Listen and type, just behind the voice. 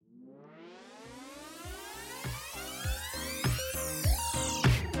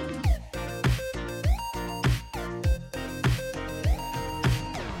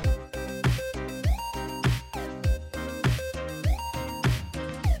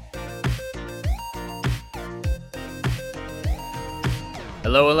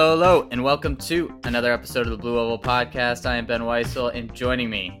Hello, hello, hello, and welcome to another episode of the Blue Oval Podcast. I am Ben Weissel, and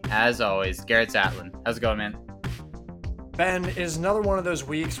joining me, as always, Garrett Zatlin. How's it going, man? Ben, it is another one of those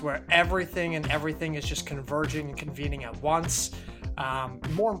weeks where everything is just converging and convening at once.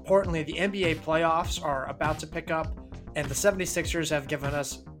 More importantly, the NBA playoffs are about to pick up, and the 76ers have given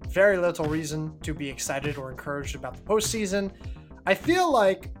us very little reason to be excited or encouraged about the postseason. I feel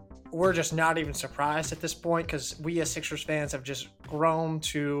like we're just not even surprised at this point because we as Sixers fans have just grown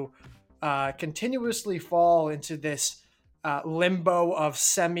to continuously fall into this limbo of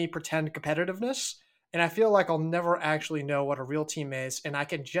semi-pretend competitiveness. And I feel like I'll never actually know what a real team is. And I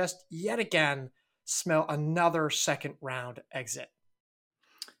can just yet again smell another second round exit.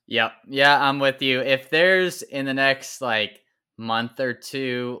 Yep. Yeah, I'm with you. If there's in the next month or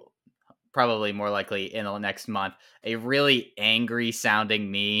two, probably more likely in the next month, a really angry sounding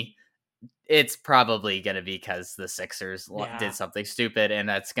me, it's probably going to be because the Sixers did something stupid, and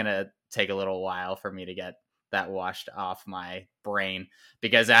that's going to take a little while for me to get that washed off my brain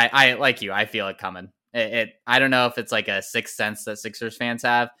because I like you, I feel it coming. I don't know if it's like a sixth sense that Sixers fans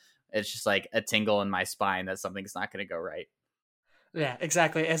have. It's just like a tingle in my spine that something's not going to go right. Yeah,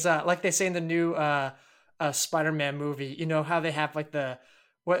 exactly. As like they say in the new Spider-Man movie, you know how they have like the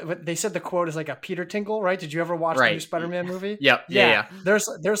what they said the quote is like a Peter Tingle, right? Did you ever watch the new Spider-Man movie? Yep. Yeah.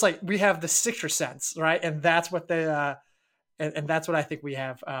 There's like we have the Sixer sense, right? And that's what they and that's what I think we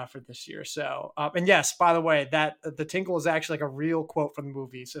have for this year. So and yes, by the way, that the Tingle is actually like a real quote from the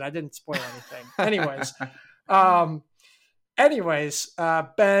movie, so I didn't spoil anything. Anyways,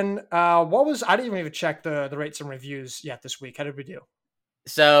 Ben, I didn't even check the rates and reviews yet this week. How did we do?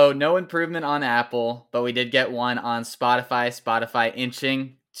 So no improvement on Apple, but we did get one on Spotify. Spotify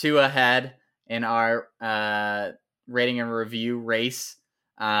inching 2 ahead in our rating and review race.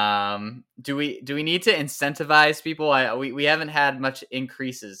 Do we need to incentivize people? We haven't had much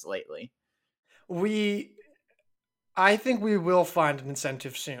increases lately. I think we will find an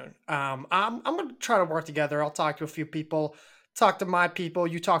incentive soon. I'm going to try to work together. I'll talk to a few people, talk to my people,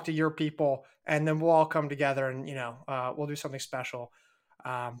 you talk to your people, and then we'll all come together and, we'll do something special.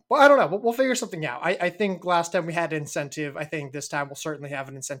 But I don't know. We'll figure something out. I think last time we had an incentive. I think this time we'll certainly have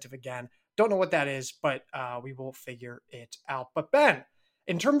an incentive again. Don't know what that is, but we will figure it out. But Ben,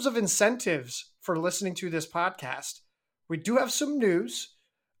 in terms of incentives for listening to this podcast, we do have some news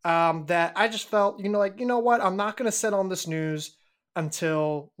that I just felt, you know what? I'm not going to sit on this news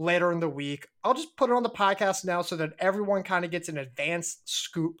until later in the week. I'll just put it on the podcast now so that everyone kind of gets an advanced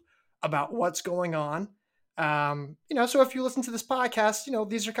scoop about what's going on. So if you listen to this podcast,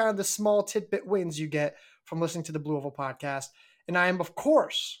 these are kind of the small tidbit wins you get from listening to the Blue Oval podcast. And I am, of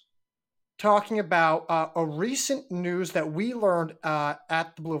course, talking about a recent news that we learned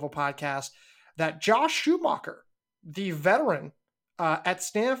at the Blue Oval podcast that Josh Schumacher, the veteran at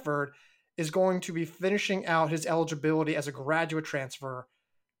Stanford, is going to be finishing out his eligibility as a graduate transfer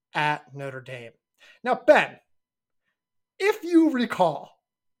at Notre Dame. Now, Ben, if you recall,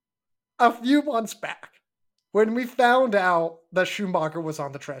 a few months back, when we found out that Schumacher was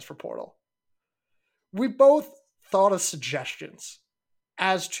on the transfer portal, we both thought of suggestions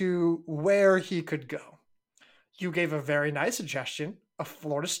as to where he could go. You gave a very nice suggestion of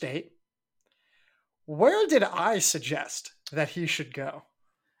Florida State. Where did I suggest that he should go?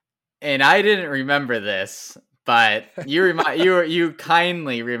 And I didn't remember this, but you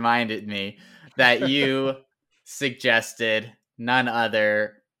kindly reminded me that you suggested none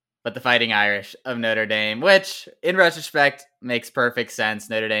other but the Fighting Irish of Notre Dame, which in retrospect makes perfect sense.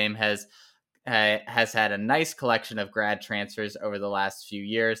 Notre Dame has had a nice collection of grad transfers over the last few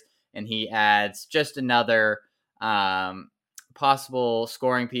years, and he adds just another possible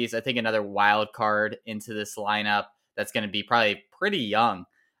scoring piece. I think another wild card into this lineup that's going to be probably pretty young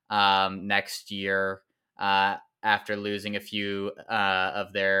next year after losing a few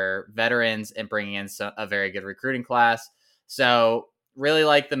of their veterans and bringing in a very good recruiting class. So really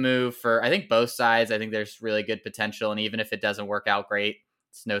like the move for, I think, both sides. I think there's really good potential. And even if it doesn't work out great,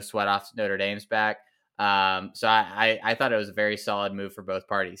 it's no sweat off Notre Dame's back. So I thought it was a very solid move for both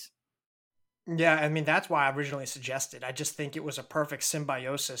parties. Yeah, I mean, that's why I originally suggested. I just think it was a perfect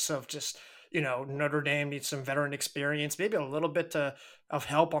symbiosis of just, Notre Dame needs some veteran experience, maybe a little bit of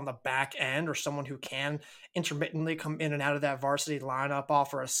help on the back end, or someone who can intermittently come in and out of that varsity lineup,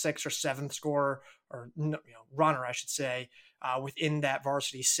 offer a 6th or 7th scorer or runner, I should say, within that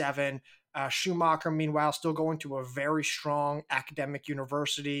varsity 7. Schumacher, meanwhile, still going to a very strong academic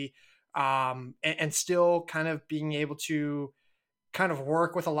university and still kind of being able to kind of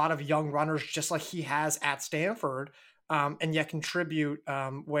work with a lot of young runners, just like he has at Stanford. and yet contribute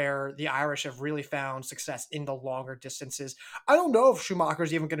where the Irish have really found success in the longer distances. I don't know if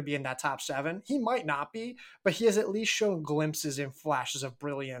Schumacher's even going to be in that top 7. He might not be, but he has at least shown glimpses and flashes of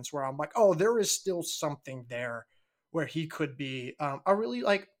brilliance where I'm like, oh, there is still something there where he could be a really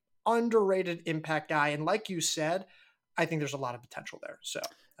like underrated impact guy. And like you said, I think there's a lot of potential there. So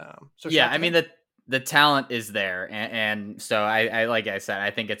Yeah, shout I to mean him. the talent is there, and so I like I said,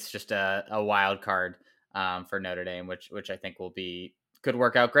 I think it's just a wild card for Notre Dame, which I think will be could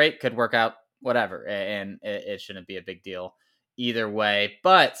work out great, could work out whatever, and it shouldn't be a big deal either way.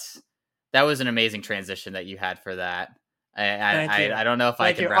 But that was an amazing transition that you had for that. Thank you. I don't know if I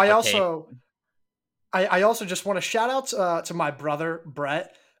Thank can you. replicate. I also just want to shout out to my brother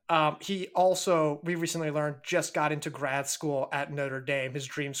Brett. He also, we recently learned, just got into grad school at Notre Dame, his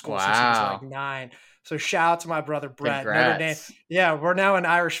dream school since he was like Wow, 9. So shout out to my brother Brett, Notre Dame. congrats. Yeah, we're now an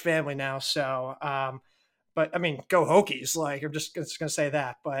Irish family now. So, but I mean, go Hokies! Like I'm just gonna say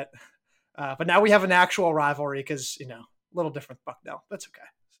that. But now we have an actual rivalry because a little different, but no, that's okay.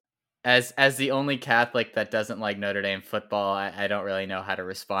 As the only Catholic that doesn't like Notre Dame football, I don't really know how to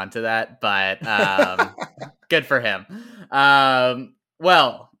respond to that, but good for him.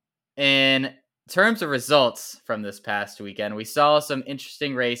 Well, in terms of results from this past weekend, we saw some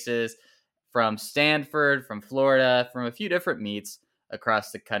interesting races from Stanford, from Florida, from a few different meets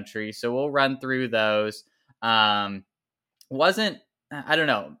across the country. So we'll run through those. Um, wasn't I don't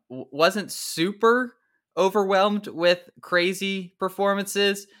know, wasn't super overwhelmed with crazy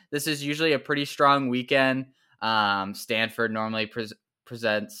performances. This is usually a pretty strong weekend. Stanford normally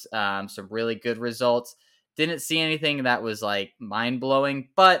presents some really good results. Didn't see anything that was like mind blowing,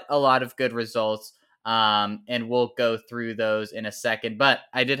 but a lot of good results. And we'll go through those in a second. But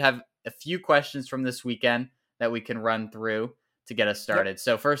I did have a few questions from this weekend that we can run through to get us Yep. started.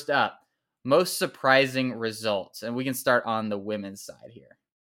 So, first up, most surprising results, and we can start on the women's side here.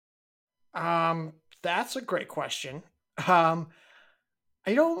 That's a great question. Um,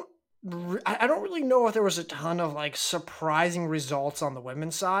 I don't. I don't really know if there was a ton of like surprising results on the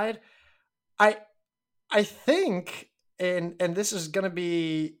women's side. I I think, and this is gonna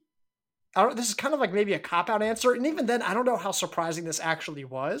be, I don't. This is kind of like maybe a cop out answer, and even then, I don't know how surprising this actually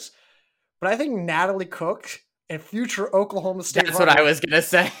was. But I think Natalie Cook and future Oklahoma State That's what I runner, was gonna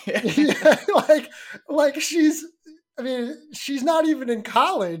say. yeah, like she's. I mean, she's not even in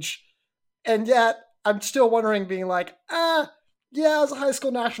college, and yet I'm still wondering, being like, yeah, it was a high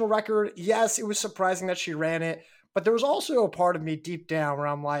school national record. Yes, it was surprising that she ran it, but there was also a part of me deep down where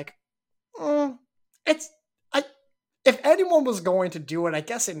I'm like, mm, it's I. If anyone was going to do it, I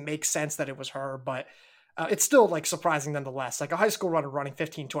guess it makes sense that it was her, but it's still like surprising nonetheless. Like a high school runner running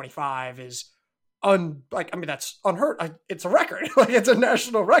 15:25 is I mean that's unheard. It's a record. Like it's a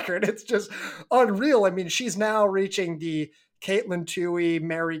national record. It's just unreal. I mean, she's now reaching the Caitlin Toohey,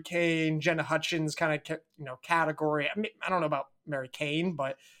 Mary Kane, Jenna Hutchins kind of category. I mean, I don't know about Mary Kane,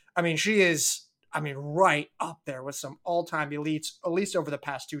 but I mean she is. I mean, right up there with some all-time elites, at least over the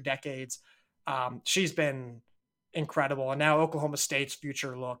past 2 decades. She's been incredible, and now Oklahoma State's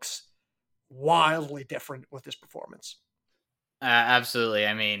future looks wildly different with this performance. Absolutely.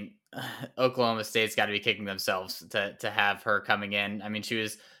 I mean, Oklahoma State's got to be kicking themselves to have her coming in. I mean, she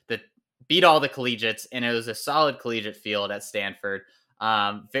was the beat all the collegiates, and it was a solid collegiate field at Stanford.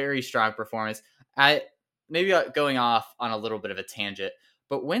 Very strong performance. I maybe going off on a little bit of a tangent,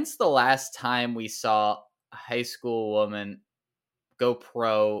 but when's the last time we saw a high school woman go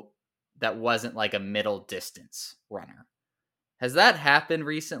pro that wasn't like a middle distance runner? Has that happened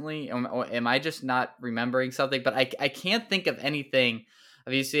recently? Or am I just not remembering something? But I can't think of anything.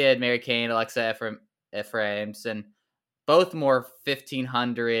 Obviously, I had Mary Kane, Alexa Ephraimson, both more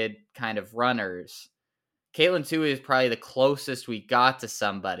 1500 kind of runners. Caitlin Tui is probably the closest we got to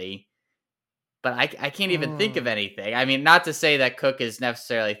somebody, but I can't even think of Mm. anything. I mean, not to say that Cook is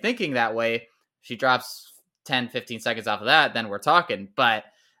necessarily thinking that way. If she drops 10, 15 seconds off of that, then we're talking. But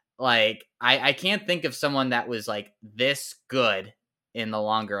like, I can't think of someone that was like this good in the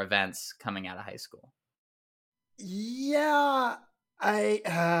longer events coming out of high school. Yeah,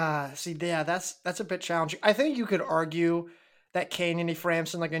 I see. Yeah, that's a bit challenging. I think you could argue that Kane and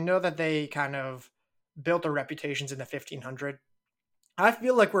Ephraimson, like I know that they kind of built their reputations in the 1500. I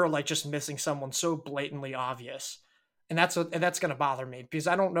feel like we're like just missing someone so blatantly obvious, and that's gonna bother me because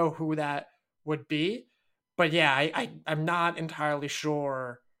I don't know who that would be. But yeah, I'm not entirely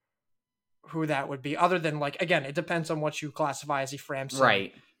sure who that would be, other than like again, it depends on what you classify as Ephraimson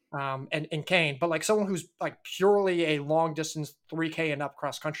Right. and Kane, but like someone who's like purely a long distance 3K and up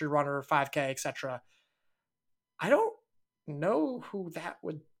cross country runner, 5K, etc. I don't know who that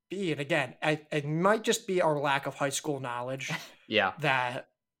would be? And again, it might just be our lack of high school knowledge Yeah. that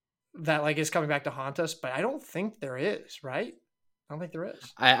like is coming back to haunt us, but I don't think there is, right? I don't think there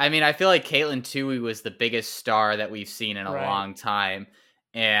is. I mean, I feel like Caitlin Tui was the biggest star that we've seen in a Right. long time.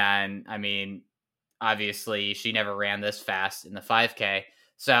 And I mean, obviously she never ran this fast in the 5K.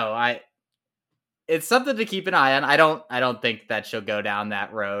 So it's something to keep an eye on. I don't think that she'll go down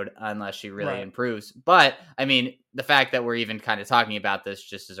that road unless she really Right. improves. But I mean, the fact that we're even kind of talking about this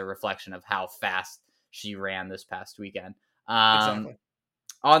just is a reflection of how fast she ran this past weekend. Exactly.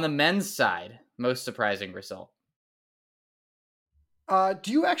 On the men's side, most surprising result.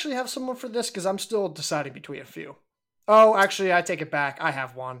 Do you actually have someone for this? Because I'm still deciding between a few. Oh, actually, I take it back. I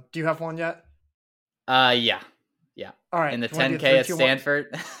have one. Do you have one yet? Yeah, yeah. All right. In the Do you want to do 10K three, at two, one?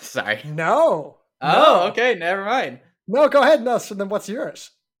 Stanford. Sorry. No. Oh, No. okay. Never mind. No, go ahead. No. So then what's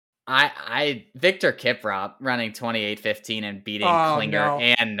yours? Victor Kiprop running 28:15 and beating Oh, Klinger no.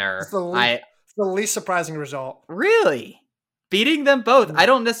 and It's Nur. it's the least surprising result. Really beating them both. I No.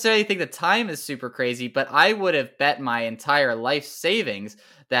 don't necessarily think the time is super crazy, but I would have bet my entire life savings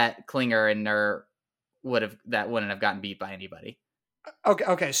that Klinger and Nur wouldn't have gotten beat by anybody. Okay.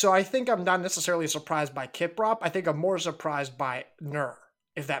 Okay. So I think I'm not necessarily surprised by Kiprop. I think I'm more surprised by Nur,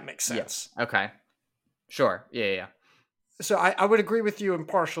 if that makes Yeah. sense. Okay. Sure. Yeah. So I would agree with you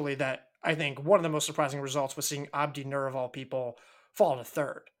impartially that I think one of the most surprising results was seeing Abdi Nur, of all people, fall to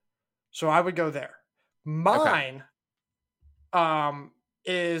third. So I would go there. Okay. Mine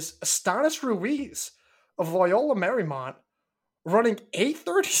is Astanis Ruiz of Loyola Marymount running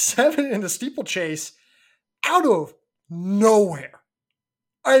 8:37 in the steeplechase out of nowhere.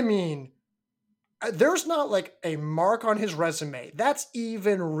 I mean, there's not like a mark on his resume that's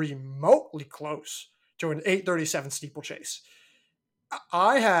even remotely close to an 8:37 steeplechase.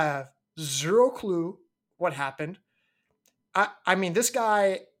 I have zero clue what happened. I mean, this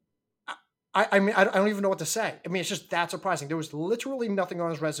guy. I mean, I don't even know what to say. I mean, it's just that surprising. There was literally nothing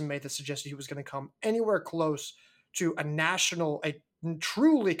on his resume that suggested he was going to come anywhere close to a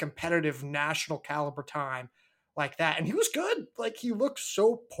truly competitive national caliber time like that. And he was good. Like, he looked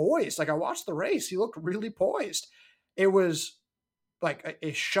so poised. Like, I watched the race. He looked really poised. It was like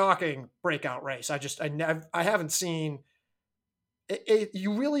a shocking breakout race. I haven't seen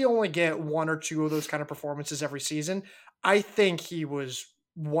you really only get one or two of those kind of performances every season. I think he was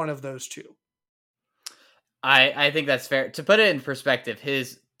one of those two. I think that's fair. To put it in perspective,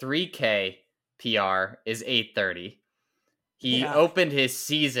 his 3K PR is 8:30. He Yeah, opened his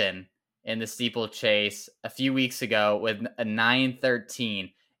season in the steeplechase a few weeks ago with a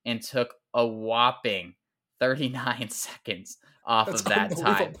 9:13 and took a whopping 39 seconds off that's of that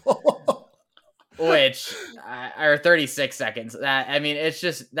time, unbelievable. which or 36 seconds. That I mean, it's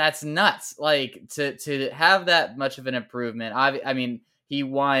just that's nuts. Like to have that much of an improvement. I mean, he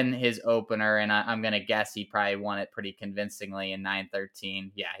won his opener, and I'm gonna guess he probably won it pretty convincingly in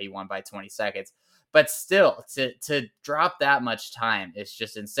 9:13. Yeah, he won by 20 seconds. But still, to drop that much time is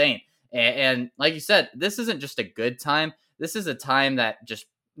just insane. And like you said, this isn't just a good time. This is a time that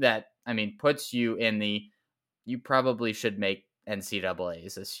I mean puts you in the you probably should make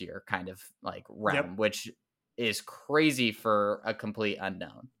NCAAs this year kind of like Yep. realm, which is crazy for a complete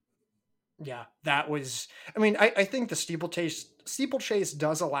unknown. Yeah, that was. I mean, I think the steeplechase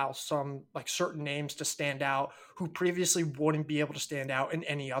does allow some like certain names to stand out who previously wouldn't be able to stand out in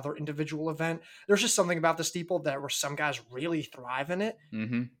any other individual event. There's just something about the steeple that where some guys really thrive in it.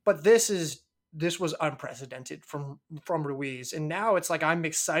 Mm-hmm. But this was unprecedented from Ruiz, and now it's like I'm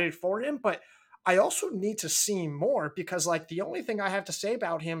excited for him, but I also need to see more because like the only thing I have to say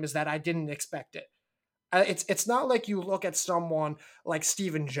about him is that I didn't expect it. It's not like you look at someone like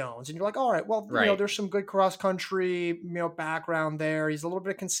Stephen Jones and you're like, all right, well, Right. there's some good cross country, background there. He's a little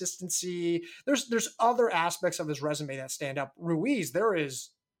bit of consistency. There's other aspects of his resume that stand up. Ruiz, there is.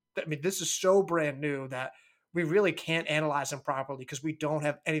 I mean, this is so brand new that we really can't analyze him properly because we don't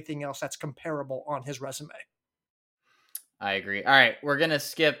have anything else that's comparable on his resume. I agree. All right, we're gonna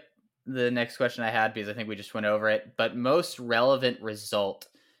skip the next question I had because I think we just went over it. But most relevant result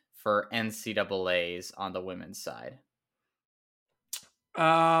for NCAA's on the women's side.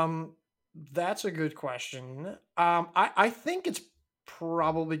 Um, that's a good question. I think it's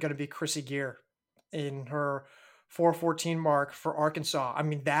probably going to be Krissy Gear in her 4:14 mark for Arkansas. I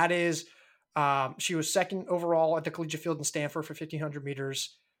mean, that is, she was second overall at the collegiate field in Stanford for 1500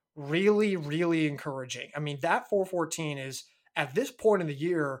 meters. Really, really encouraging. I mean, that 4:14 is at this point in the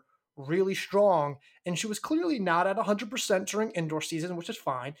year really strong, and she was clearly not at 100% during indoor season, which is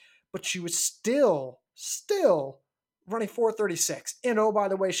fine, but she was still running 4:36. And oh, by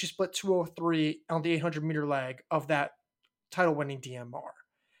the way, she split 2:03 on the 800-meter leg of that title winning DMR.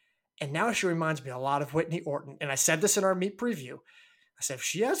 And now she reminds me a lot of Whitney Orton. And I said this in our meet preview. I said, if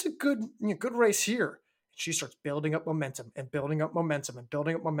she has a good race here, she starts building up momentum and building up momentum and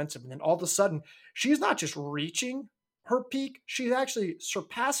building up momentum. And then all of a sudden, she's not just reaching her peak, she's actually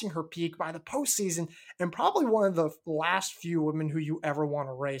surpassing her peak by the postseason, and probably one of the last few women who you ever want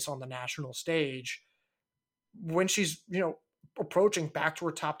to race on the national stage when she's, approaching back to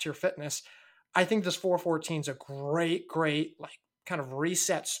her top tier fitness. I think this 414 is a great, like kind of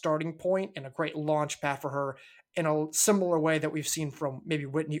reset starting point and a great launch pad for her in a similar way that we've seen from maybe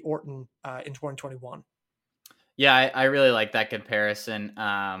Whitney Orton in 2021. Yeah, I really like that comparison.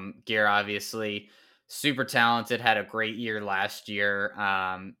 Gear obviously super talented, had a great year last year.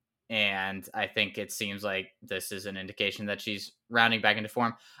 And I think it seems like this is an indication that she's rounding back into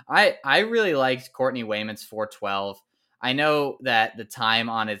form. I really liked Courtney Wayment's 412. I know that the time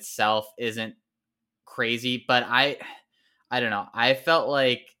on itself isn't crazy, but I don't know. I felt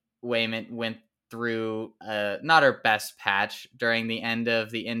like Wayment went through not her best patch during the end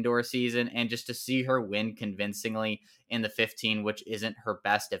of the indoor season, and just to see her win convincingly in the 15, which isn't her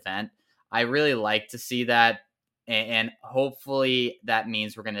best event, I really like to see that, and hopefully that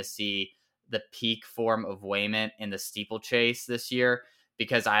means we're going to see the peak form of Wayment in the steeplechase this year,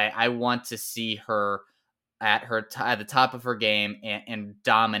 because I want to see her at at the top of her game and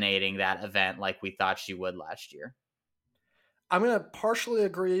dominating that event like we thought she would last year. I'm going to partially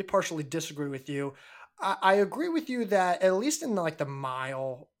agree, partially disagree with you. I agree with you that at least in like the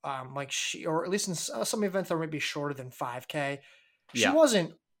mile, or at least in some events that are maybe shorter than 5K, she Yeah,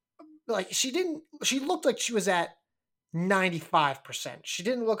 wasn't like, she looked like she was at 95%. She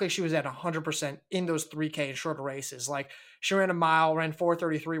didn't look like she was at 100% in those 3K and shorter races. Like she ran a mile, ran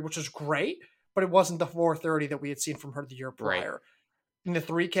 4:33, which was great, but it wasn't the 4:30 that we had seen from her the year right. prior. In the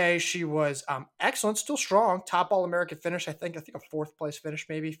 3K, she was excellent, still strong, top All-American finish. I think a fourth place finish,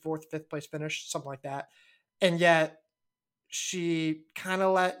 maybe fifth place finish, something like that. And yet she kind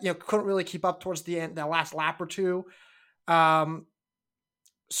of couldn't really keep up towards the end, that last lap or two.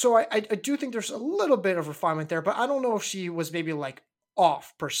 So I do think there's a little bit of refinement there, but I don't know if she was maybe like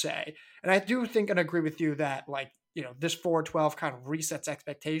off per se. And I do think and agree with you that this 412 kind of resets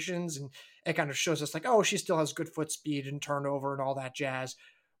expectations, and it kind of shows us like, oh, she still has good foot speed and turnover and all that jazz.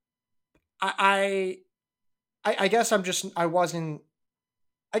 I guess I wasn't,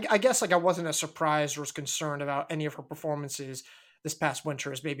 I guess like I wasn't as surprised or as concerned about any of her performances this past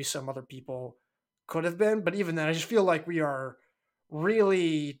winter as maybe some other people could have been. But even then, I just feel like we are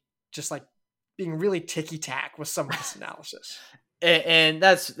really just like being really ticky tack with some of this analysis. And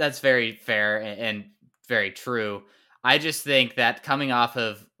that's very fair and very true. I just think that coming off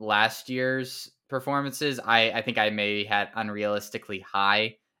of last year's performances, I think I maybe had unrealistically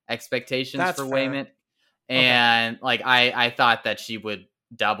high expectations That's for fair. Wayment. Okay. And like I thought that she would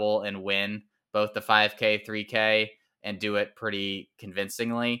double and win both the 5K, 3K, and do it pretty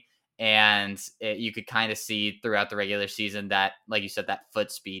convincingly. And you could kind of see throughout the regular season that, like you said, that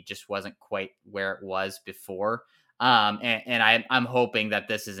foot speed just wasn't quite where it was before. And I'm hoping that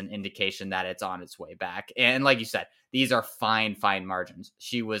this is an indication that it's on its way back. And like you said, these are fine margins.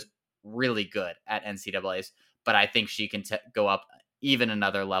 She was really good at NCAAs, but I think she can go up even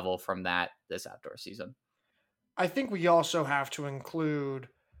another level from that this outdoor season. I think we also have to include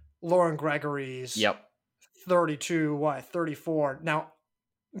Lauren Gregory's Yep. 34. Now,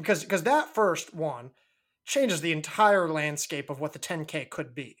 because that first one changes the entire landscape of what the 10K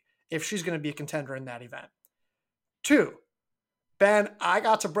could be if she's going to be a contender in that event. 2, Ben, I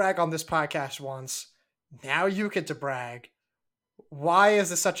got to brag on this podcast once. Now you get to brag. Why is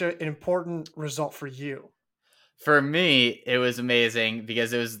this such an important result for you? For me, it was amazing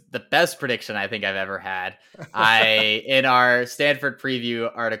because it was the best prediction I think I've ever had. In our Stanford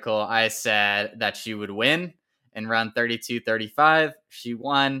preview article, I said that she would win and run 32:35. She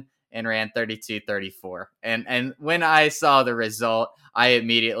won and ran 32:34. And when I saw the result, I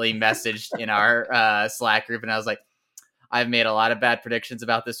immediately messaged in our Slack group, and I was like, I've made a lot of bad predictions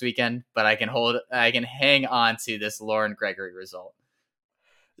about this weekend, but I can hang on to this Lauren Gregory result.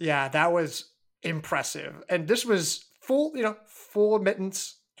 Yeah, that was impressive. And this was full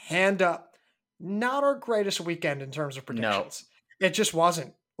admittance, hand up. Not our greatest weekend in terms of No. predictions. It just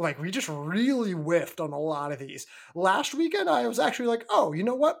wasn't. Like, we just really whiffed on a lot of these. Last weekend, I was actually like, oh, you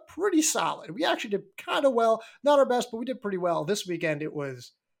know what? Pretty solid. We actually did kind of well. Not our best, but we did pretty well. This weekend, it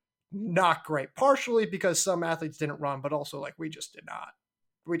was not great. Partially because some athletes didn't run, but also like we just did not.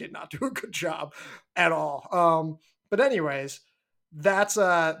 We did not do a good job at all. But anyways, that's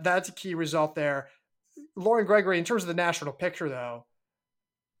a key result there. Lauren Gregory, in terms of the national picture, though,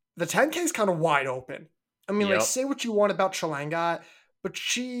 the 10K is kind of wide open. I mean, like, Yep. say what you want about Chalangat, but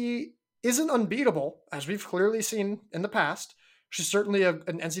she isn't unbeatable, as we've clearly seen in the past. She's certainly an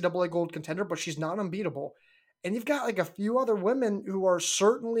NCAA gold contender, but she's not unbeatable. And you've got like a few other women who are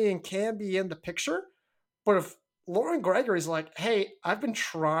certainly and can be in the picture. But if Lauren Gregory's like, hey, I've been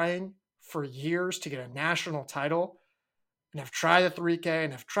trying for years to get a national title, and I've tried the 3K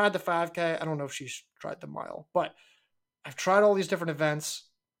and I've tried the 5K. I don't know if she's tried the mile, but I've tried all these different events.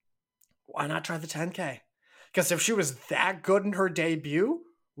 Why not try the 10K? Because if she was that good in her debut,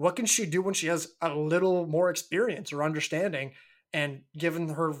 what can she do when she has a little more experience or understanding? And given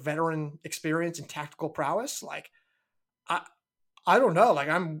her veteran experience and tactical prowess, like I I don't know. Like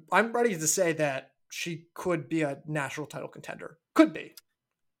I'm ready to say that she could be a national title contender. Could be.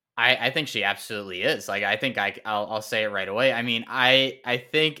 I think she absolutely is. Like, I think I'll say it right away. I mean, I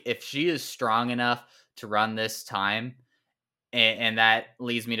think if she is strong enough to run this time, and that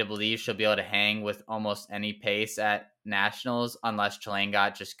leads me to believe she'll be able to hang with almost any pace at nationals, unless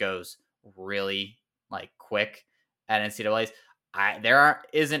Chelangat just goes really like quick at NCAA's.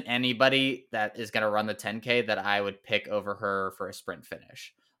 Isn't anybody that is going to run the 10K that I would pick over her for a sprint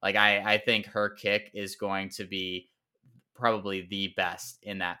finish. Like, I think her kick is going to be probably the best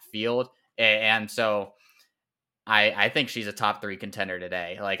in that field. And so I think she's a top 3 contender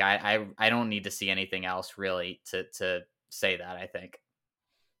today. Like, I don't need to see anything else really to say that, I think.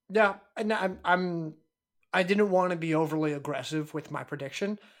 Yeah, and I didn't want to be overly aggressive with my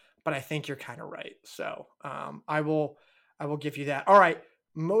prediction, but I think you're kind of right. So I will give you that. All right,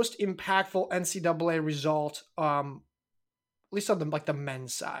 most impactful NCAA result, at least on the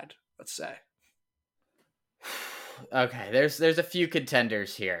men's side, let's say. Okay, there's a few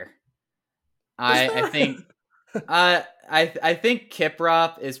contenders here. Is I there? think I think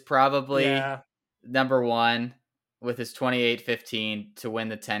Kiprop is probably Yeah. number 1 with his 28:15 to win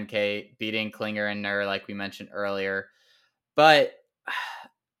the 10K, beating Klinger and Nur like we mentioned earlier. But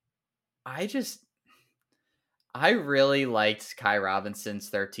I just I really liked Kai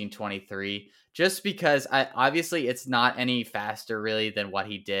Robinson's 13:23 just because obviously it's not any faster really than what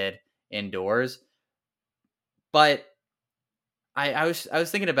he did indoors, but I was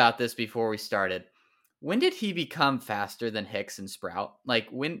thinking about this before we started. When did he become faster than Hicks and Sprout? Like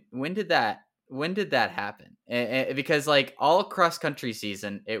when did that happen? Because like all cross country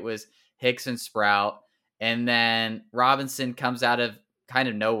season, it was Hicks and Sprout, and then Robinson comes out of kind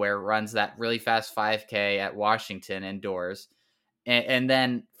of nowhere, runs that really fast 5K at Washington indoors, and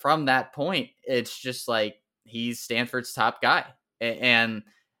then from that point, it's just like he's Stanford's top guy, and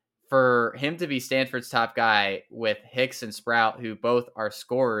for him to be Stanford's top guy with Hicks and Sprout, who both are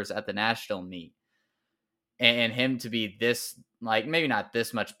scorers at the national meet, and him to be this, like, maybe not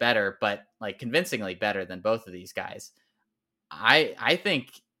this much better, but like convincingly better than both of these guys, I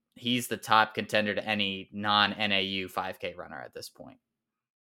think he's the top contender to any non NAU 5K runner at this point.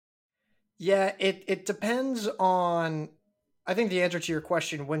 Yeah, it depends on. I think the answer to your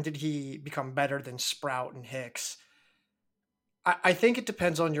question, when did he become better than Sprout and Hicks? I think it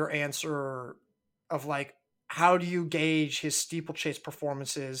depends on your answer of like how do you gauge his steeplechase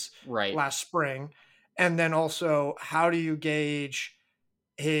performances Right. last spring, and then also how do you gauge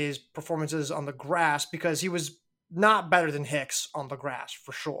his performances on the grass, because he was not better than Hicks on the grass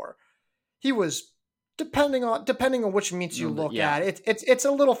for sure. He was, depending on which meets you look Yeah. at, it's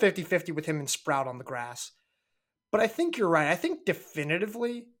a little 50-50 with him and Sprout on the grass. But I think you're right. I think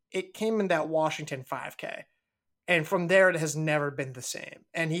definitively it came in that Washington 5K. And from there, it has never been the same.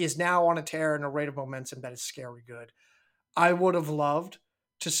 And he is now on a tear and a rate of momentum that is scary good. I would have loved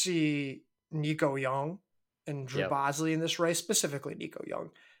to see Nico Young and Drew Yep. Bosley in this race, specifically Nico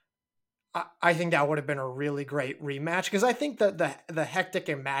Young. I think that would have been a really great rematch, because I think that the hectic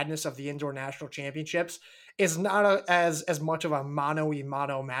and madness of the indoor national championships is not as much of a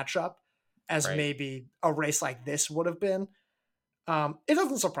mano-y-mano matchup as Right. maybe a race like this would have been. It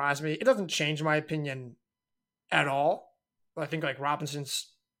doesn't surprise me. It doesn't change my opinion at all. I think like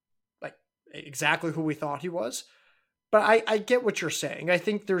Robinson's like exactly who we thought he was. But I get what you're saying. I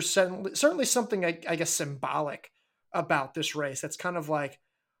think there's certainly something I guess symbolic about this race that's kind of like,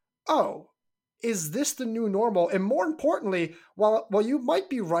 oh, is this the new normal? And more importantly, while you might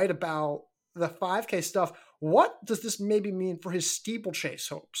be right about the 5K stuff, what does this maybe mean for his steeplechase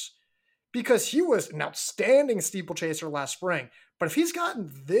hopes? Because he was an outstanding steeplechaser last spring. But if he's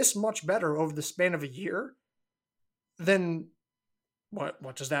gotten this much better over the span of a year, then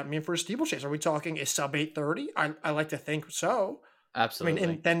what does that mean for a steeplechase? Are we talking a sub 830? I like to think so. I mean, Absolutely.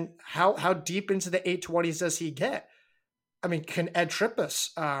 and then how deep into the 820s does he get? I mean, can Ed Trippas,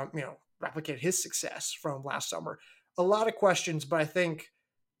 replicate his success from last summer? A lot of questions, but I think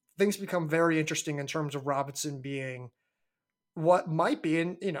things become very interesting in terms of Robinson being what might be,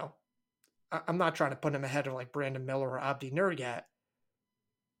 and I'm not trying to put him ahead of like Brandon Miller or Abdi Nur yet,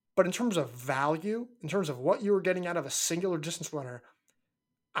 but in terms of value, in terms of what you were getting out of a singular distance runner,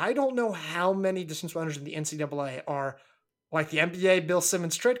 I don't know how many distance runners in the NCAA are like the NBA Bill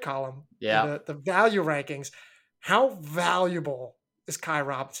Simmons trade column, Yeah. the value rankings. How valuable is Kai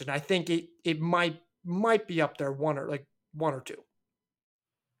Robinson? I think it might be up there one or two.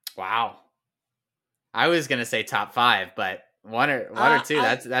 Wow. I was gonna say top 5, but one or two.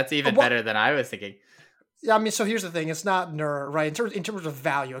 I That's even what better than I was thinking. Yeah, I mean, so here's the thing: it's not Nur, right? In terms of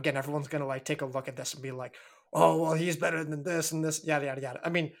value, again, everyone's gonna like take a look at this and be like, "Oh, well, he's better than this and this, yada yada yada." I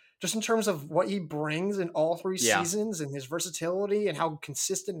mean, just in terms of what he brings in all 3 Yeah. seasons and his versatility and how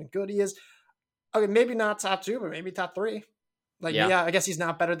consistent and good he is. I mean, maybe not top 2, but maybe top 3. Like, Yeah. yeah, I guess he's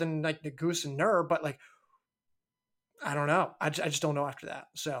not better than like the Goose and Nur, but like, I don't know. I just don't know after that.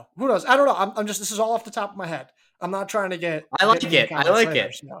 So who knows? I don't know. I'm just this is all off the top of my head. I'm not trying to I get like me in it. I comments like later.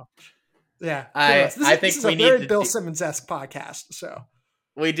 it. So yeah, who I knows? I This think is a we need very to Bill Simmons-esque podcast. So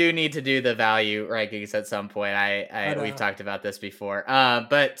we do need to do the value rankings at some point. I We've know. talked about this before.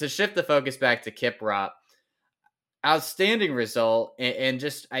 But to shift the focus back to Kiprop, outstanding result, and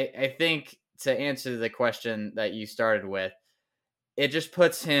just I think to answer the question that you started with, it just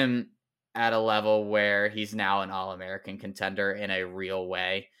puts him at a level where he's now an All-American contender in a real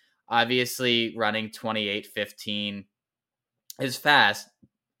way. Obviously, running 28:15 is fast.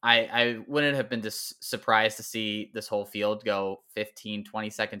 I wouldn't have been surprised to see this whole field go 15, 20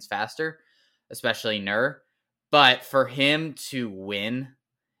 seconds faster, especially Nur. But for him to win,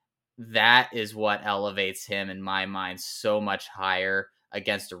 that is what elevates him in my mind so much higher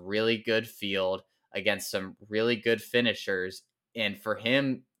against a really good field, against some really good finishers. And for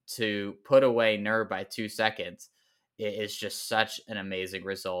him to put away Nur by 2 seconds, it is just such an amazing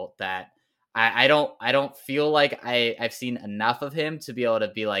result that I don't feel like I've seen enough of him to be able to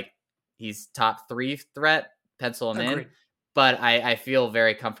be like he's top 3 threat, pencil him in. Agreed. But I feel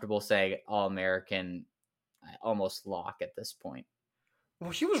very comfortable saying All American almost lock at this point.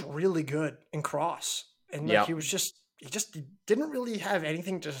 Well, he was really good in cross, and like Yep. he just didn't really have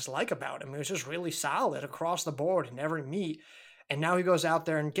anything to dislike about him. He was just really solid across the board in every meet. And now he goes out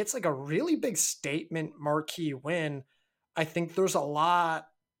there and gets like a really big statement marquee win. I think there's a lot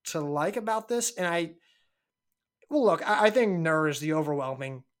to like about this, and well, look, I think Nur is the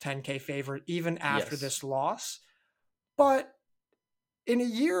overwhelming 10K favorite even after Yes. this loss. But in a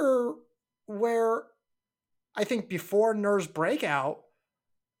year where I think before Nur's breakout,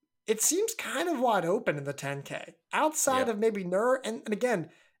 it seems kind of wide open in the 10K. Outside Yep. of maybe Nur, and again,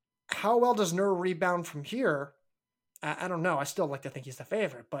 how well does Nur rebound from here? I don't know. I still like to think he's the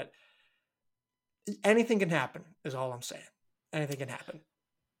favorite, but anything can happen, is all I'm saying. Anything can happen.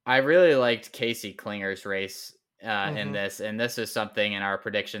 I really liked Casey Klinger's race in Mm-hmm. this, and this is something in our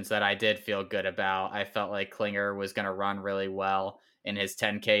predictions that I did feel good about. I felt like Klinger was going to run really well in his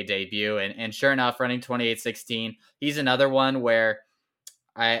 10K debut, and sure enough, running 28:16. He's another one where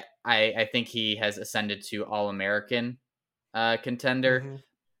I think he has ascended to All American contender, Mm-hmm.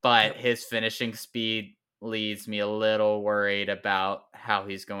 but Yep. his finishing speed leaves me a little worried about how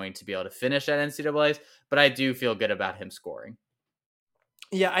he's going to be able to finish at NCAA's. But I do feel good about him scoring.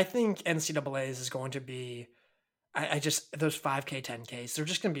 Yeah, I think NCAA's is going to be. I just those 5K, 10Ks, they're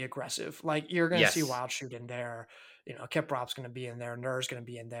just going to be aggressive. Like you're going to see Yes, Wild Shoot in there. Kiprop's going to be in there. Nur's going to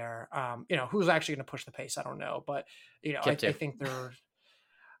be in there. Who's actually going to push the pace? I don't know, but Kip I too. think they're.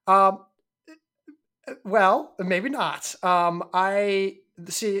 Um, well, maybe not. I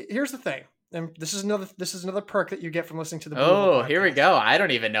see. Here's the thing, and this is another perk that you get from listening to the Blue Hole Oh, here we podcast. go. I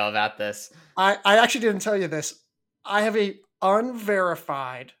don't even know about this. I actually didn't tell you this. I have a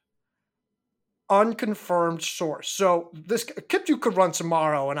unverified, unconfirmed source. So this Kiptu could run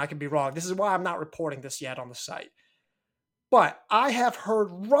tomorrow, and I could be wrong. This is why I'm not reporting this yet on the site. But I have heard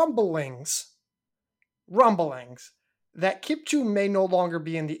rumblings that Kiptu may no longer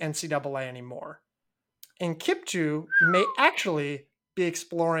be in the NCAA anymore. And Kiptu may actually be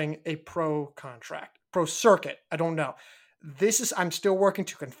exploring a pro contract, pro circuit. I don't know. I'm still working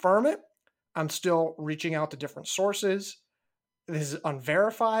to confirm it. I'm still reaching out to different sources. This is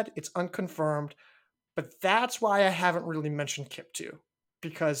unverified, it's unconfirmed, but that's why I haven't really mentioned Kiptu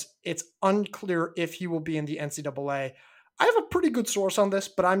because it's unclear if he will be in the NCAA. I have a pretty good source on this,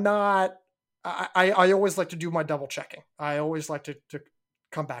 but I'm not. I always like to do my double checking. I always like to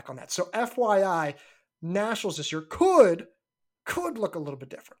come back on that. So FYI, Nationals this year could look a little bit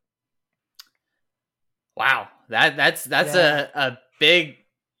different. Wow, that's Yeah. a big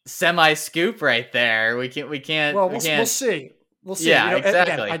semi scoop right there. We can't Well, we'll see. We'll see. Yeah, Again,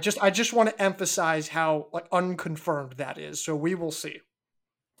 exactly. I just want to emphasize how like unconfirmed that is. So we will see.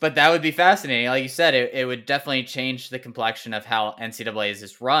 But that would be fascinating. Like you said, it would definitely change the complexion of how NCAAs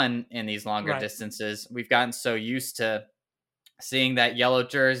is run in these longer Right. distances. We've gotten so used to seeing that yellow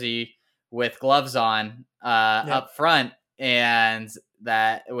jersey with gloves on Yep. up front, and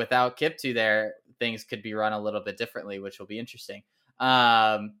that without Kiptu there, things could be run a little bit differently, which will be interesting.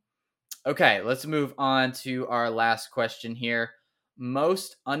 Um, okay, let's move on to our last question here.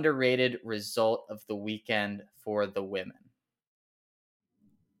 Most underrated result of the weekend for the women.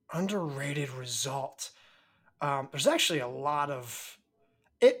 Underrated result. There's actually a lot of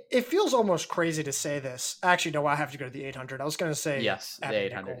it feels almost crazy to say this. Actually, no, I have to go to the 800. I was going to say Yes, the Abby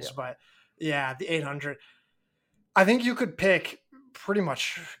 800. Nichols, Yep. but yeah, the 800. I think you could pick pretty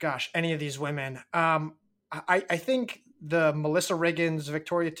much, gosh, any of these women. I think the Melissa Riggins,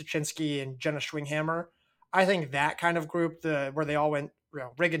 Victoria Tuchinski, and Jenna Schwinghammer. I think that kind of group, the where they all went,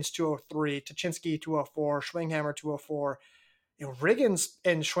 Riggins 203, Tuchinski 204, Schwinghammer 204. Riggins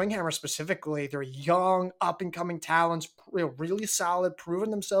and Schwinghammer specifically, they're young, up and coming talents, really solid,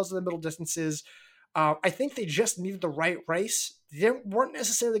 proving themselves in the middle distances. I think they just needed the right race. They weren't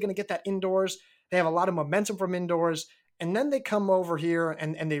necessarily going to get that indoors. They have a lot of momentum from indoors. And then they come over here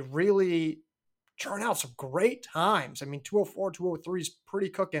and they really turn out some great times. I mean, 204, 203 is pretty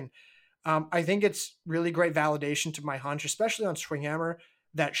cooking. I think it's really great validation to my hunch, especially on Schwinghammer,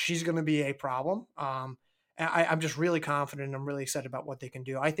 that she's going to be a problem. I'm just really confident and I'm really excited about what they can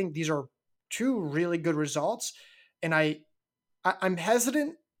do. I think these are two really good results. And I'm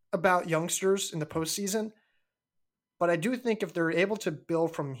hesitant about youngsters in the postseason, but I do think if they're able to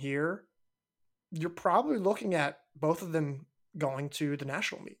build from here, you're probably looking at both of them going to the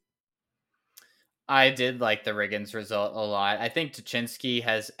national meet. I did like the Riggins result a lot. I think Tuchinski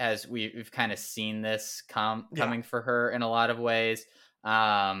has we've kind of seen this Yeah. coming for her in a lot of ways. But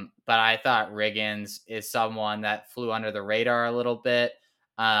I thought Riggins is someone that flew under the radar a little bit.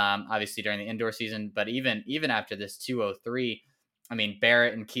 Obviously during the indoor season, but even after this 203, I mean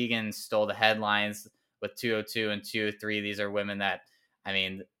Barrett and Keegan stole the headlines with 202 and 203. These are women that, I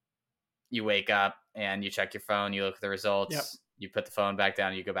mean, you wake up and you check your phone, you look at the Yep. results, you put the phone back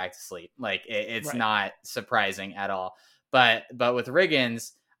down, you go back to sleep. Like it's Right. not surprising at all. But with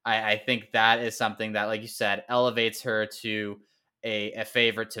Riggins, I think that is something that, like you said, elevates her to a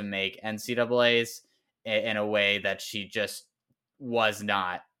favorite to make NCAA's in a way that she just was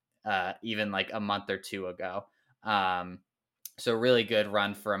not even like a month or two ago. Um, so really good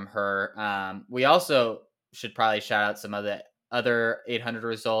run from her. We also should probably shout out some of the other 800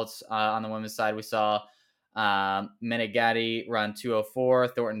 results on the women's side. We saw Menegatti run 204,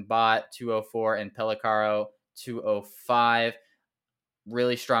 Thornton Bott 204, and Pelicaro 205.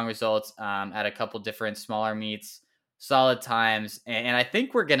 Really strong results at a couple different smaller meets, solid times. And I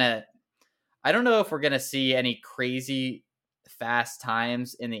think I don't know if we're going to see any crazy fast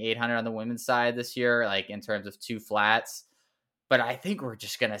times in the 800 on the women's side this year, like in terms of two flats, but I think we're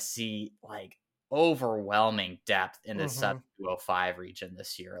just going to see like overwhelming depth in the sub Hmm. 205 region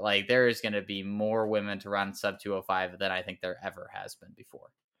this year. Like there is going to be more women to run sub 205 than I think there ever has been before.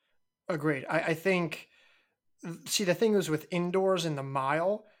 Agreed. I think, see, the thing is with indoors in the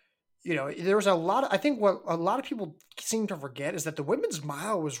mile, there was a lot of, I think what a lot of people seem to forget is that the women's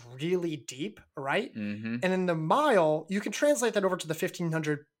mile was really deep, right? Hmm. And in the mile, you can translate that over to the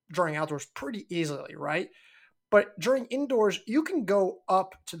 1500 during outdoors pretty easily, right? But during indoors, you can go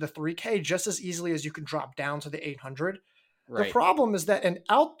up to the 3K just as easily as you can drop down to the 800. The Right. problem is that in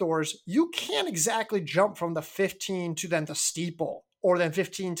outdoors, you can't exactly jump from the 15 to then the steeple or then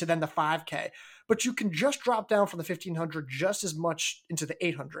 15 to then the 5K, but you can just drop down from the 1500 just as much into the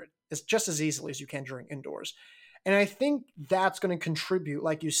 800. It's just as easily as you can during indoors. And I think that's going to contribute,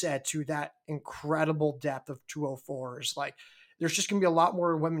 like you said, to that incredible depth of 204s. Like, there's just going to be a lot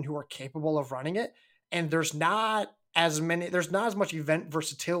more women who are capable of running it. And there's not as much event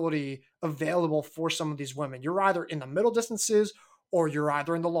versatility available for some of these women. You're either in the middle distances or you're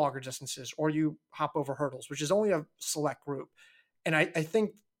either in the longer distances or you hop over hurdles, which is only a select group. And I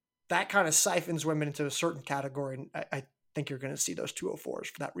think that kind of siphons women into a certain category. And I think you're going to see those 204s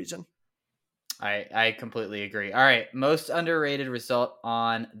for that reason. I completely agree. All right. Most underrated result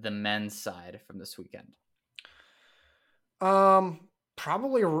on the men's side from this weekend.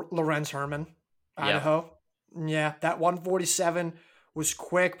 Probably Lorenz Herrmann, Yep. Idaho. Yeah, that 147 was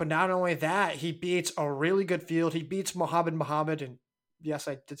quick, but not only that, he beats a really good field. He beats Mohammed, and yes,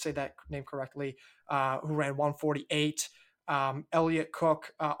 I did say that name correctly, who ran 148. Elliot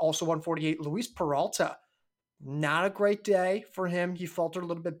Cook, also 148. Luis Peralta, not a great day for him. He faltered a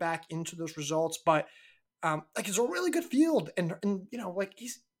little bit back into those results, but Like it's a really good field, and like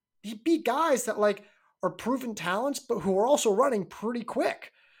he beat guys that like are proven talents, but who are also running pretty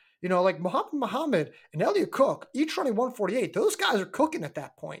quick. Like Muhammad and Elliot Cook, each running 148. Those guys are cooking at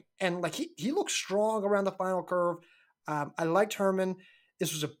that point, and like he looks strong around the final curve. I liked Herrmann.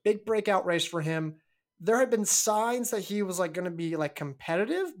 This was a big breakout race for him. There had been signs that he was like going to be like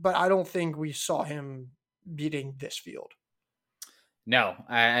competitive, but I don't think we saw him beating this field. No,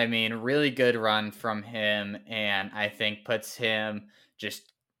 I mean, really good run from him, and I think puts him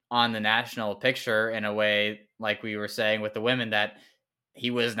just on the national picture in a way, like we were saying with the women, that he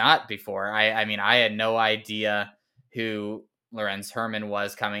was not before. I mean, I had no idea who Lorenz Herrmann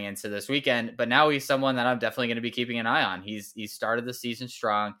was coming into this weekend, but now he's someone that I'm definitely going to be keeping an eye on. He started the season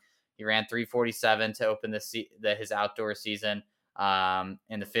strong. He ran 3:47 to open his outdoor season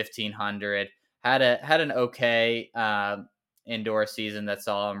in the 1500. Had an okay indoor season that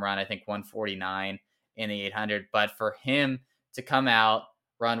saw him run, I think, 149 in the 800. But for him to come out,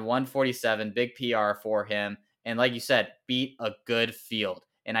 run 147, big PR for him, and like you said, beat a good field.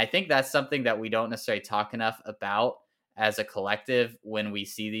 And I think that's something that we don't necessarily talk enough about as a collective when we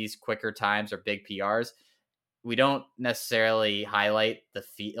see these quicker times or big PRs. We don't necessarily highlight the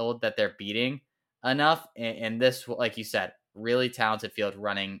field that they're beating enough. And this, like you said, really talented field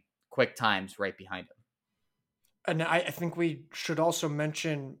running quick times right behind him. And I think we should also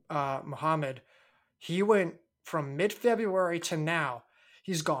mention Muhammad. He went from mid-February to now.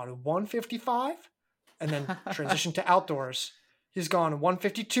 He's gone 155 and then transitioned to outdoors. He's gone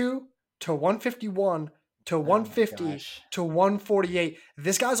 152 to 151 to 150 to 148.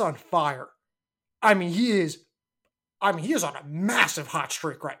 This guy's on fire. I mean, he is on a massive hot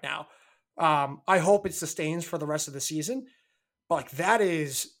streak right now. I hope it sustains for the rest of the season. But like that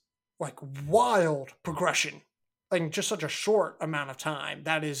is like wild progression. Like just such a short amount of time.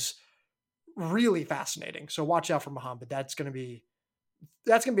 That is really fascinating. So watch out for Muhammad. That's gonna be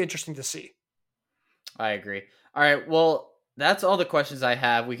interesting to see. I agree. All right. Well, that's all the questions I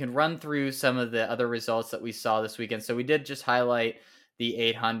have. We can run through some of the other results that we saw this weekend. So we did just highlight the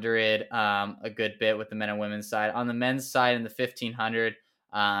 800 a good bit with the men and women's side. On the men's side in the 1500,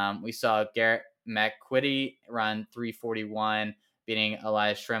 we saw Garrett McQuitty run 341, beating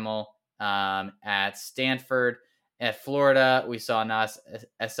Elias Schrimmel at Stanford. At Florida, we saw Nas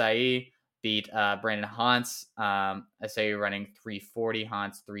SIE beat Brandon Hans. SIE running 340,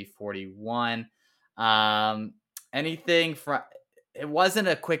 Hans 341. Anything from it wasn't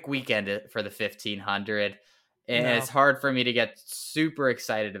a quick weekend for the 1500, and it's hard for me to get super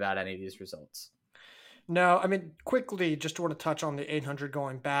excited about any of these results. No, I mean, quickly, just want to touch on the 800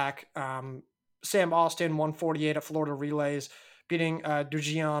 going back. Sam Austin, 148 at Florida Relays, beating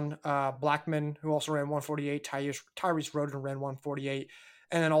Dujian Blackman, who also ran 148. Tyrese Roden ran 148.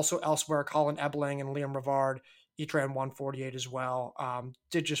 And then also elsewhere, Colin Ebling and Liam Rivard each ran 148 as well.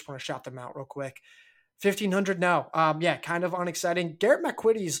 Did just want to shout them out real quick. 1500 now. Yeah, kind of unexciting. Garrett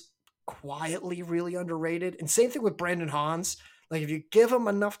McQuitty's quietly really underrated. And same thing with Brandon Hans. Like if you give him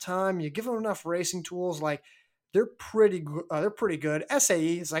enough time, you give him enough racing tools, like they're pretty good. They're pretty good.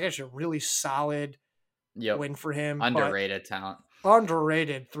 SAE is like actually a really solid win for him. Underrated talent.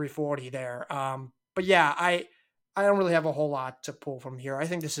 Underrated 340 there. But yeah, I don't really have a whole lot to pull from here. I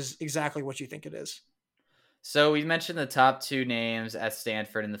think this is exactly what you think it is. So we mentioned the top two names at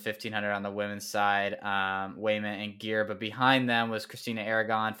Stanford in the 1500 on the women's side, Wayment and Gear, but behind them was Christina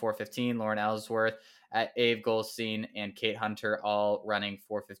Aragon, 415, Lauren Ellsworth at Ave Goldstein, and Kate Hunter all running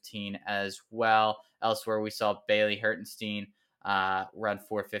 415 as well. Elsewhere, we saw Bailey Hertenstein run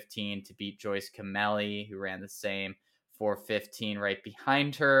 415 to beat Joyce Camelli, who ran the same 415 right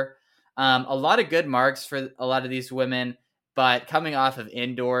behind her. A lot of good marks for a lot of these women. But coming off of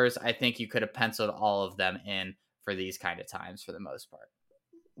indoors, I think you could have penciled all of them in for these kind of times for the most part.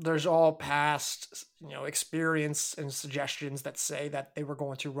 There's all past, experience and suggestions that say that they were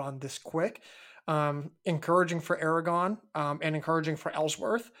going to run this quick. Encouraging for Aragon and encouraging for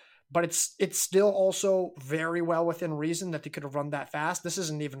Ellsworth, but it's still also very well within reason that they could have run that fast. This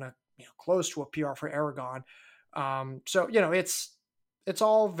isn't even close to a PR for Aragon. So it's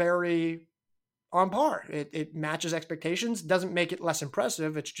all very on par. It matches expectations. Doesn't make it less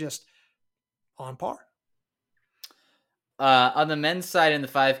impressive. It's just on par. On the men's side in the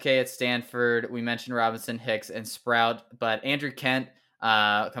 5K at Stanford, we mentioned Robinson, Hicks, and Sprout, but Andrew Kent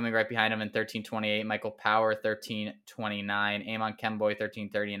coming right behind him in 13:28, Michael Power 13:29, Amon Kemboy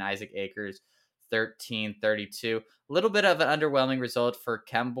 13:30, and Isaac Akers 13:32. A little bit of an underwhelming result for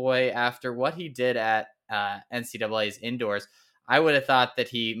Kemboy after what he did at NCAA's indoors. I would have thought that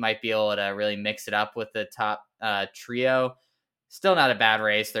he might be able to really mix it up with the top trio. Still not a bad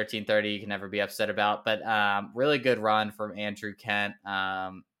race. 13:30, you can never be upset about. But really good run from Andrew Kent,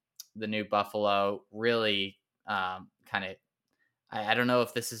 the new Buffalo. Really kind of. I don't know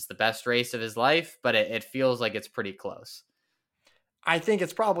if this is the best race of his life, but it feels like it's pretty close. I think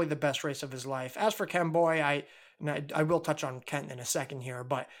it's probably the best race of his life. As for Ken Boy, I will touch on Kent in a second here,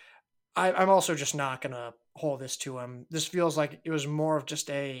 but I'm also just not going to hold this to him. This feels like it was more of just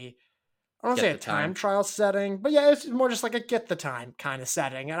I don't Get say a the time time. trial setting, but yeah, it's more just like a get the time kind of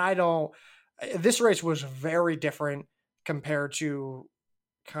setting. And this race was very different compared to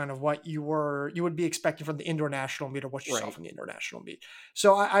kind of what you would be expecting from the indoor national meet or what you saw Right. from the international meet.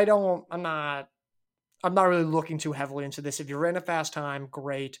 So I'm not really looking too heavily into this. If you ran a fast time,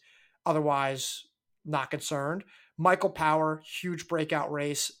 great. Otherwise, not concerned. Michael Power, huge breakout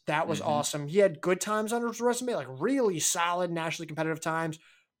race. That was Mm-hmm. awesome. He had good times on his resume, like really solid nationally competitive times.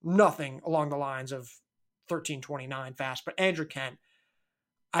 Nothing along the lines of 13:29 fast. But Andrew Kent,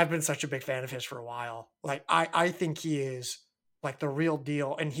 I've been such a big fan of his for a while. Like I think he is like the real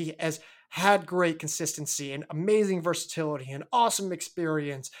deal, and he has had great consistency and amazing versatility and awesome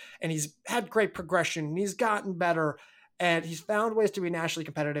experience, and he's had great progression and he's gotten better and he's found ways to be nationally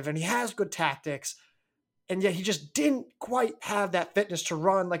competitive and he has good tactics, and yet he just didn't quite have that fitness to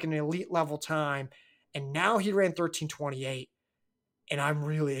run like an elite level time. And now he ran 13:28 and I'm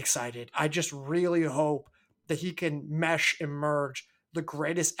really excited. I just really hope that he can mesh and merge the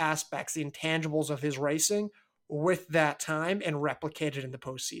greatest aspects, the intangibles of his racing with that time and replicate it in the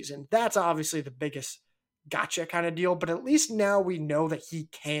postseason. That's obviously the biggest gotcha kind of deal, but at least now we know that he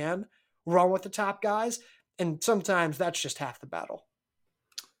can run with the top guys, and sometimes that's just half the battle.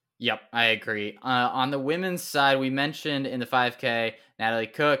 Yep, I agree. On the women's side, we mentioned in the 5K Natalie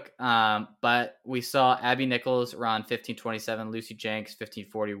Cook, but we saw Abby Nichols run 15:27, Lucy Jenks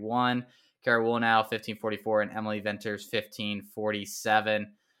 15:41, Kara Woolnow 15:44, and Emily Venters 15:47.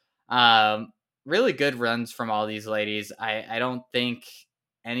 Really good runs from all these ladies. I don't think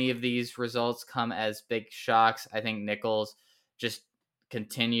any of these results come as big shocks. I think Nichols just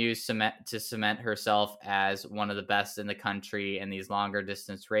continues to cement herself as one of the best in the country in these longer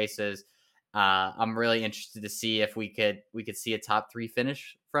distance races. I'm really interested to see if we could see a top 3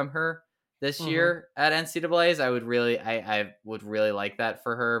 finish from her this Mm-hmm. year at NCAA's. I would really like that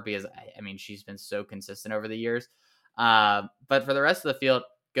for her because I mean she's been so consistent over the years. But for the rest of the field,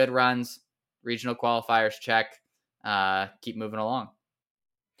 good runs, regional qualifiers check. Keep moving along.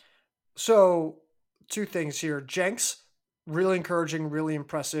 So, two things here. Jenks, really encouraging, really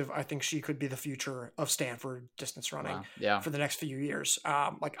impressive. I think she could be the future of Stanford distance running Wow. Yeah. for the next few years.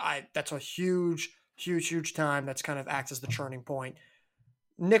 That's a huge, huge, huge time. That's kind of acts as the turning point.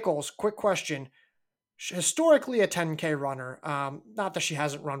 Nichols, quick question. Historically, a 10K runner. Not that she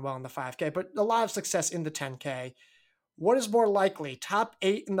hasn't run well in the 5K, but a lot of success in the 10K. What is more likely, top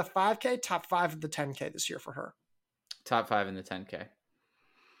 8 in the 5K, top 5 in the 10K this year for her? Top 5 in the 10K.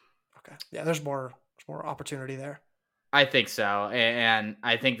 Okay, yeah, there's more opportunity there. I think so, and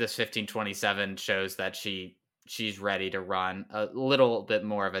I think this 15:27 shows that she's ready to run a little bit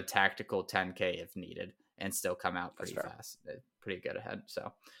more of a tactical 10K if needed, and still come out That's pretty fair. fast, pretty good ahead.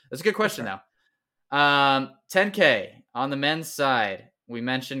 So that's a good That's question fair. though. 10K on the men's side, we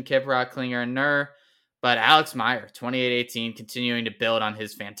mentioned Kiprop, Klinger, and Nur, but Alex Meyer 28:18 continuing to build on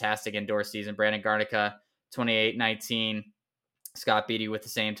his fantastic indoor season. Brandon Garnica 28:19. Scott Beatty with the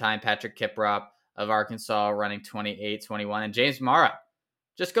same time. Patrick Kiprop of Arkansas running 28:21. And James Mara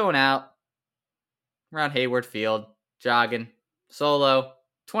just going out around Hayward Field, jogging, solo,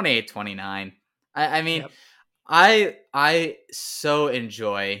 28:29. I mean, Yep. I so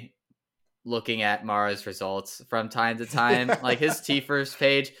enjoy looking at Mara's results from time to time. Like his T-First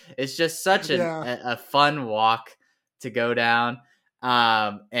page is just such Yeah. a fun walk to go down.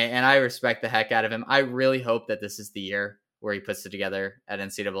 And I respect the heck out of him. I really hope that this is the year where he puts it together at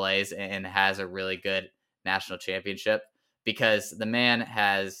NCAA's and has a really good national championship, because the man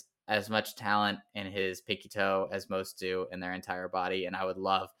has as much talent in his pinky toe as most do in their entire body. And I would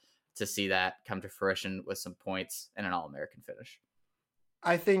love to see that come to fruition with some points and an All-American finish.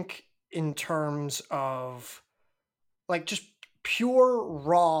 I think in terms of like just pure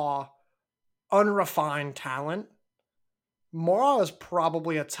raw unrefined talent, Mora is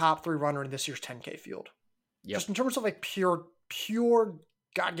probably a top 3 runner in this year's 10K field. Yep. Just in terms of like pure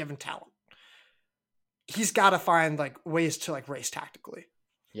God-given talent. He's got to find like ways to like race tactically.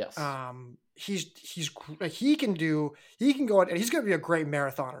 Yes. He can go and he's going to be a great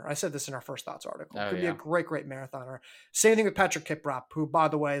marathoner. I said this in our First Thoughts article. Oh Could be a yeah. great marathoner. Same thing with Patrick Kiprop, who by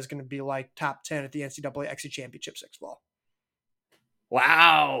the way is going to be like top 10 at the NCAA XC Championship 6 ball.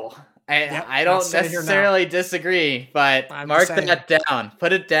 Wow. Yep, I I'll don't say it here now. necessarily disagree, but I'm just mark saying. that down.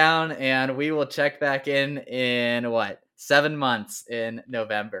 Put it down, and we will check back in what, 7 months in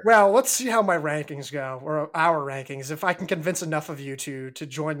November. Well, let's see how my rankings go, or our rankings. If I can convince enough of you to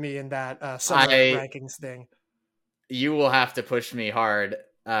join me in that summer I rankings thing. You will have to push me hard,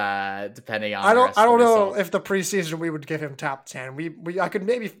 depending on I the don't rest I of the don't know results. if the preseason we would give him top 10. We I could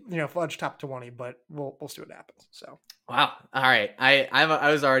maybe fudge top 20, but we'll see what happens. So Wow. All right.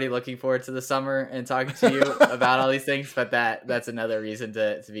 I was already looking forward to the summer and talking to you about all these things, but that's another reason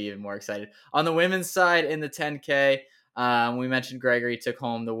to be even more excited. On the women's side, in the 10K, we mentioned Gregory took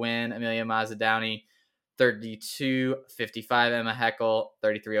home the win. Amelia Mazzadowney, 32:55. Emma Heckel,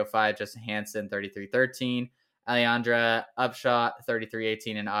 33:05. Justin Hansen, 33:13. Alejandra Upshot,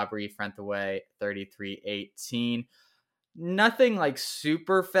 33:18. And Aubrey Frentaway, 33:18. Nothing like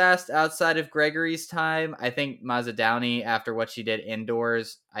super fast outside of Gregory's time. I think Mazzadowney, after what she did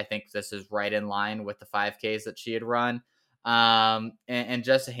indoors, I think this is right in line with the 5Ks that she had run. And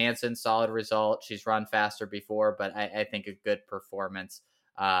Jessa Hansen, solid result. She's run faster before, but I think a good performance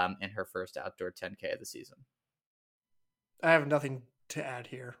in her first outdoor 10K of the season. I have nothing to add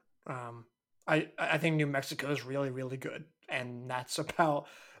here. I think New Mexico is really, really good, and that's about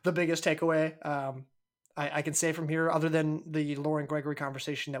the biggest takeaway I can say from here, other than the Lauren Gregory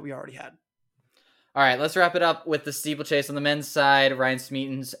conversation that we already had. All right, let's wrap it up with the steeplechase on the men's side. Ryan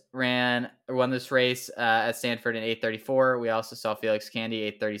Smeetons won this race at Stanford in 8:34. We also saw Felix Candy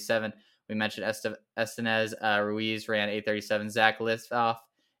 8:37. We mentioned Estenez Ruiz ran 8:37. Zach Listoff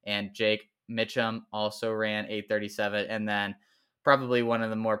and Jake Mitchum also ran 8:37. And then probably one of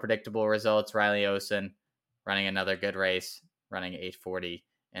the more predictable results, Riley Osen running another good race, running 8:40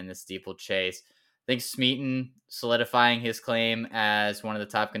 in the steeplechase. I think Smeaton solidifying his claim as one of the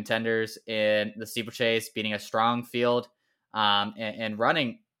top contenders in the steeplechase, beating a strong field, and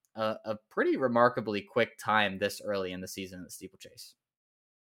running a pretty remarkably quick time this early in the season in the steeplechase.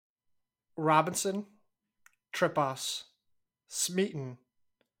 Robinson, Tripos, Smeaton,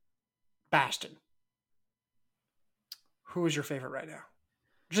 Baston. Who is your favorite right now?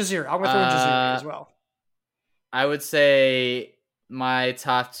 Jaziri. I'm going to throw in Jaziri as well. I would say my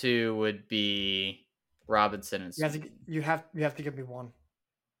top two would be Robinson and Smeaton. You have to give me one.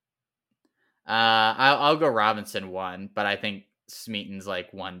 I'll go Robinson 1, but I think Smeaton's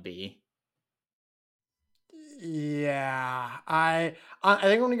like 1B. Yeah, I think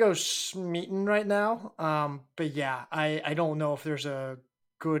I'm gonna go Smeaton right now. But yeah, I don't know if there's a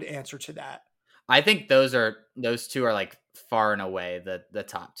good answer to that. I think those two are like far and away the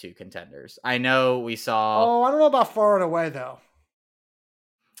top two contenders. I know we saw. Oh, I don't know about far and away though.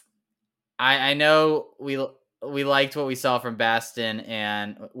 I know we liked what we saw from Baston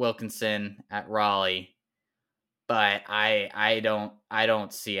and Wilkinson at Raleigh, but I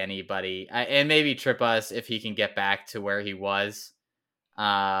don't see anybody. And maybe Tripus if he can get back to where he was.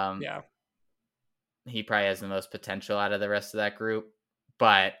 Yeah, he probably has the most potential out of the rest of that group.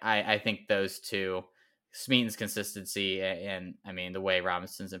 But I think those two, Smeaton's consistency and I mean the way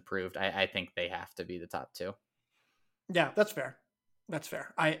Robinson's improved, I think they have to be the top two. yeah, that's fair. That's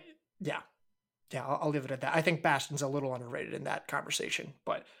fair. I'll leave it at that. I think Baston's a little underrated in that conversation,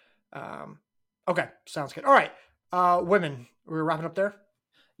 but okay, sounds good. All right, women, we're wrapping up there.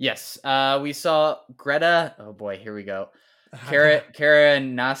 Yes, we saw Greta. Oh boy, here we go. Kara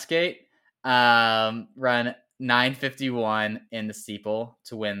Naskate run 9:51 in the steeple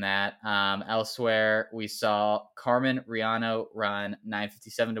to win that. Elsewhere, we saw Carmen Riano run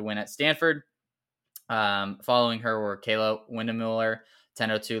 9:57 to win at Stanford. Following her were Kayla Windemuller,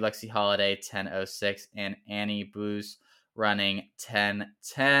 10:02, Lexi Holiday, 10:06, and Annie Booz running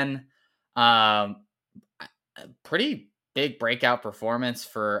 10:10. Pretty big breakout performance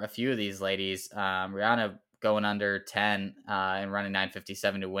for a few of these ladies. Rihanna going under 10 and running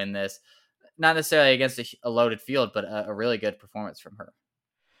 9:57 to win this. Not necessarily against a loaded field, but a really good performance from her.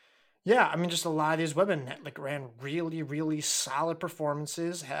 Yeah, I mean, just a lot of these women like ran really, really solid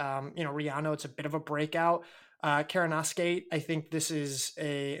performances. Rihanna, it's a bit of a breakout. Karen Oskate, I think this is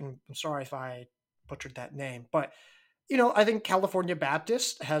and I'm sorry if I butchered that name, but I think California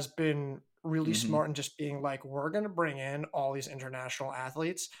Baptist has been really smart in just being like, we're going to bring in all these international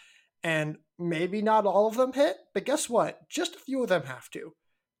athletes, and maybe not all of them hit, but guess what? Just a few of them have to.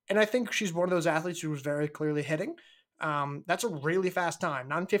 And I think she's one of those athletes who was very clearly hitting. That's a really fast time.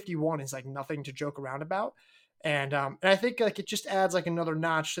 9:51 is like nothing to joke around about. And I think like it just adds like another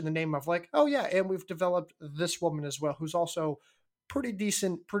notch to the name of like, oh yeah, and we've developed this woman as well, who's also pretty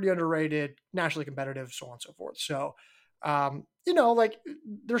decent, pretty underrated, nationally competitive, so on and so forth. So, like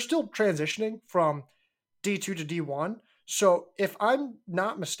they're still transitioning from D2 to D1, So if I'm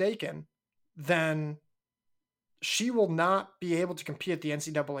not mistaken, then she will not be able to compete at the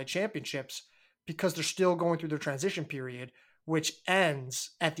NCAA championships because they're still going through their transition period, which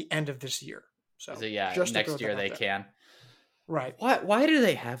ends at the end of this year. So yeah, just next year they can. Right. Why do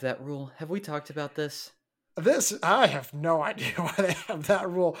they have that rule? Have we talked about this? I have no idea why they have that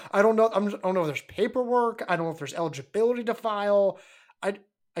rule. I don't know. I don't know if there's paperwork. I don't know if there's eligibility to file. I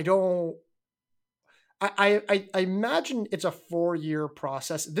don't. I imagine it's a 4-year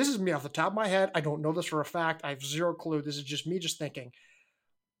process. This is me off the top of my head. I don't know this for a fact. I have zero clue. This is just me just thinking.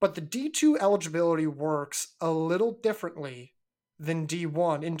 But the D2 eligibility works a little differently than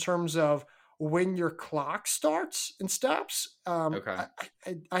D1 in terms of when your clock starts and stops. Okay.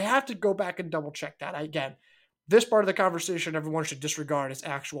 I have to go back and double check that. Again, this part of the conversation everyone should disregard as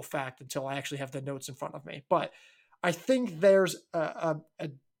actual fact until I actually have the notes in front of me. But I think there's a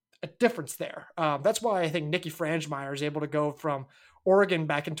difference there. That's why I think Nikki Frangemeyer is able to go from Oregon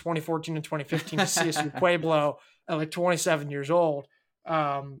back in 2014 and 2015 to CSU Pueblo at like 27 years old.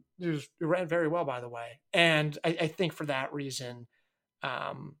 It ran very well, by the way. And I think for that reason,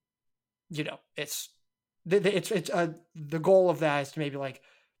 it's the goal of that is to maybe like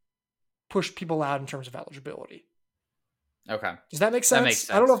push people out in terms of eligibility. Okay. Does that make sense? That makes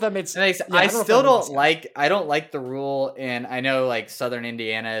sense. I don't know if that makes sense. Yeah, I still don't like the rule. And I know like Southern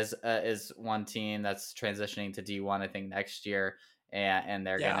Indiana is one team that's transitioning to D1, I think next year. And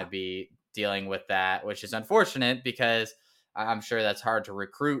they're going to be dealing with that, which is unfortunate because I'm sure that's hard to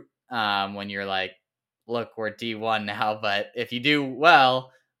recruit when you're like, look, we're D1 now, but if you do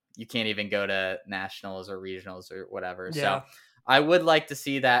well, you can't even go to nationals or regionals or whatever. Yeah. So I would like to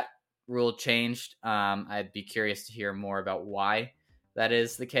see that rule changed. I'd be curious to hear more about why that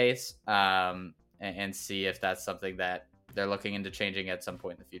is the case and see if that's something that they're looking into changing at some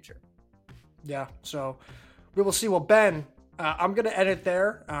point in the future. Yeah, so we will see. Well, Ben, I'm going to edit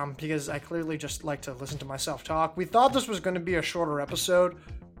there because I clearly just like to listen to myself talk. We thought this was going to be a shorter episode.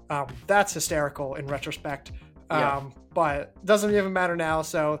 That's hysterical in retrospect. But it doesn't even matter now.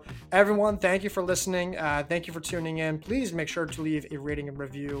 So everyone, thank you for listening. Thank you for tuning in. Please make sure to leave a rating and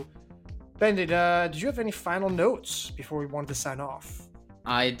review. Ben, did you have any final notes before we wanted to sign off?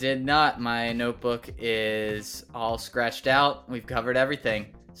 I did not. My notebook is all scratched out. We've covered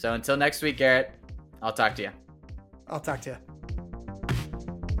everything. So until next week, Garrett, I'll talk to you.